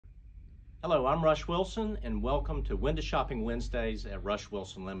Hello, I'm Rush Wilson, and welcome to Window Shopping Wednesdays at Rush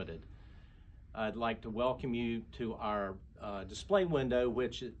Wilson Limited. I'd like to welcome you to our display window,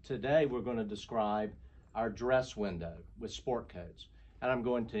 which today we're going to describe our dress window with sport coats. And I'm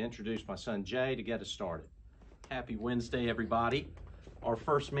going to introduce my son Jay to get us started. Happy Wednesday, everybody. Our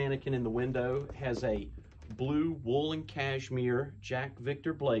first mannequin in the window has a blue wool and cashmere Jack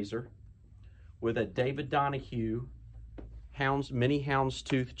Victor blazer with a David Donahue mini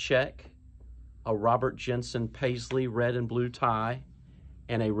houndstooth check, a Robert Jensen paisley red and blue tie,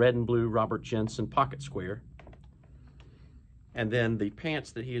 and a red and blue Robert Jensen pocket square. And then the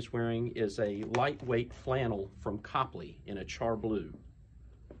pants that he is wearing is a lightweight flannel from Coppley in a char blue.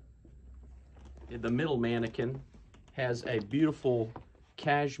 The middle mannequin has a beautiful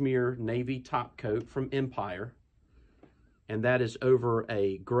cashmere navy top coat from Empire, and that is over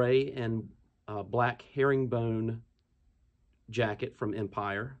a gray and black herringbone jacket from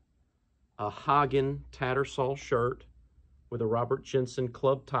Empire, a Hagen Tattersall shirt with a Robert Jensen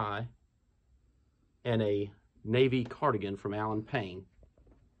club tie, and a navy cardigan from Paine.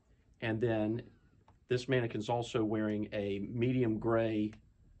 And then this mannequin's also wearing a medium gray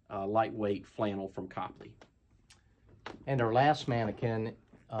lightweight flannel from Coppley. And our last mannequin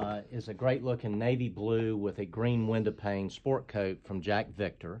is a great looking navy blue with a green window pane sport coat from Jack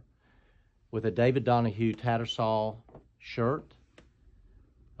Victor with a David Donahue Tattersall shirt,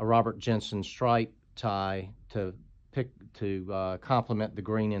 a Robert Jensen stripe tie to complement the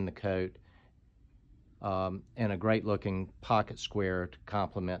green in the coat, and a great looking pocket square to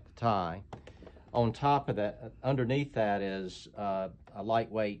complement the tie. On top of that, underneath that is a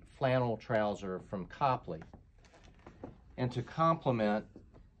lightweight flannel trouser from Coppley. And to complement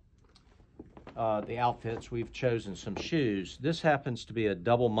the outfits, we've chosen some shoes. This happens to be a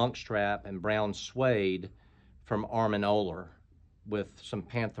double monk strap and brown suede from Armin Oehler with some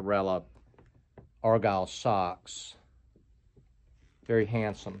Pantherella argyle socks. Very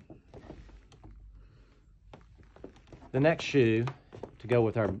handsome. The next shoe to go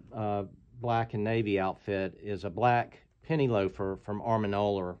with our black and navy outfit is a black penny loafer from Armin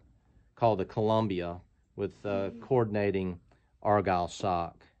Oehler called the Columbia with coordinating argyle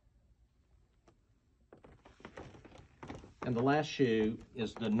sock. And the last shoe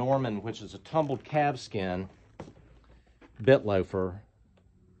is the Norman, which is a tumbled calfskin bit loafer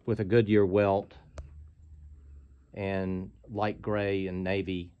with a Goodyear welt and light gray and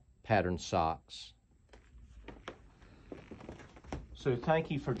navy patterned socks. So thank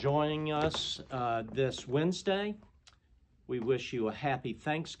you for joining us this Wednesday. We wish you a happy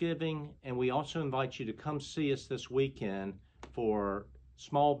Thanksgiving, and we also invite you to come see us this weekend for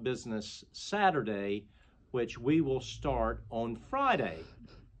Small Business Saturday, which we will start on Friday.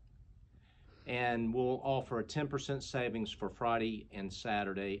 And we'll offer a 10% savings for Friday and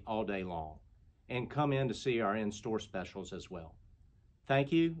Saturday all day long. And come in to see our in-store specials as well.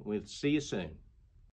 Thank you. We'll see you soon.